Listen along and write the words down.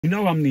You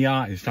know, I'm the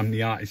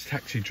artist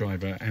taxi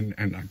driver, and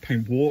I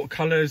paint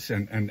watercolours,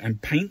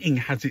 and painting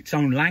has its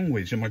own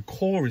language, and my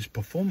core is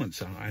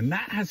performance art, and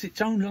that has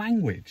its own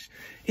language.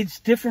 It's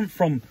different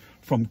from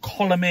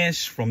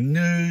columnists, from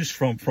news,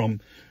 from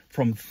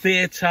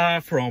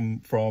theatre,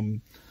 from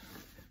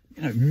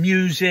you know,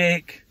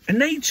 music,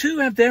 and they too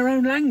have their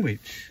own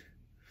language.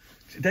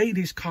 Today,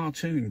 this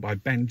cartoon by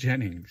Ben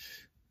Jennings,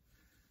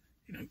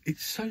 you know,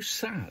 it's so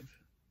sad.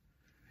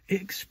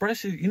 It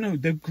expresses, you know,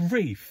 the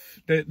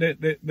grief.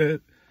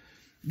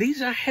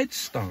 These are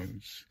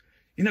headstones.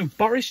 You know,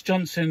 Boris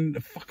Johnson,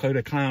 the fuckload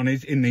of clown,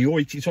 is in the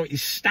hoity-toity,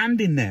 is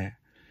standing there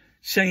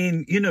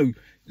saying, you know,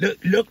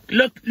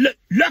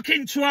 look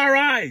into our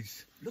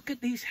eyes. Look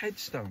at these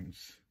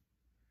headstones.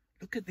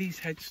 Look at these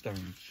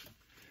headstones.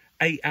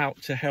 8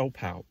 out to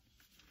help out.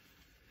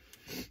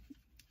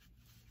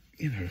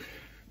 You know,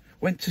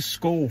 went to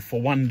school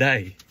for 1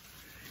 day.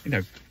 You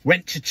know,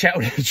 went to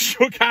Chelsea,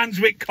 shook hands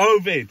with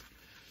COVID.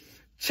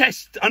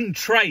 Test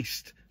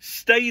untraced,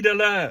 stayed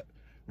alert,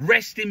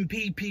 rest in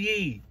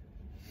PPE.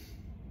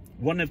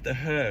 One of the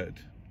herd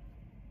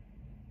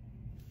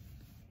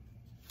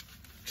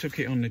took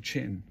it on the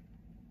chin.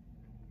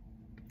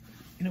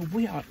 You know,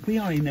 we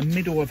are in the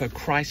middle of a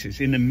crisis,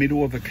 in the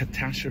middle of a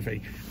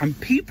catastrophe, and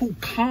people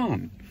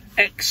can't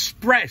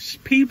express,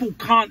 people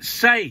can't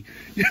say,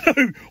 you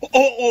know,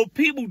 or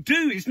people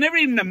do. It's never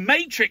in the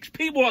matrix.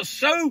 People are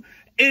so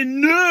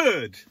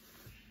inured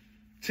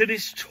to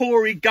this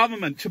Tory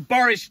government, to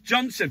Boris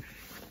Johnson.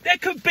 There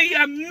could be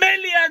 1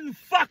 million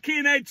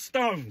fucking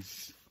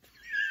headstones.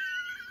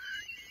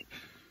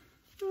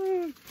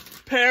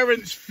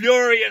 Parents'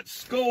 fury at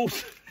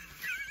schools.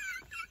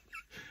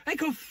 They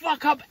could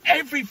fuck up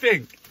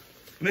everything.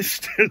 And they're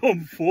still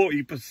on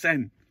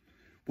 40%.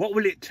 What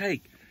will it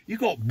take? You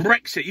got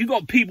Brexit. You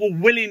got people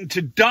willing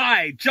to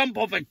die, jump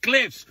off of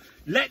cliffs,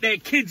 let their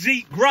kids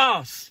eat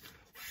grass.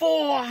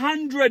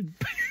 400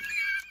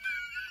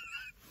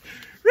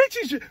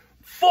 Richard's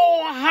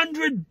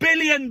 400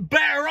 billion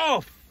better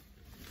off.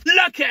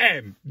 Look at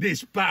him,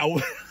 this battle.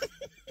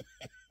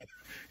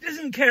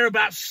 Doesn't care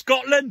about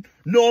Scotland,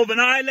 Northern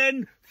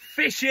Ireland,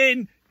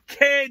 fishing,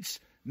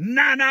 kids,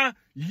 Nana,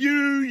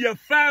 you, your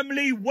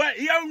family.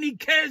 He only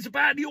cares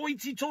about the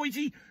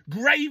hoity-toity,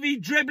 gravy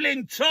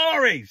dribbling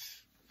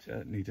Tories.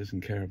 Certainly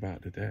doesn't care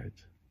about the dead.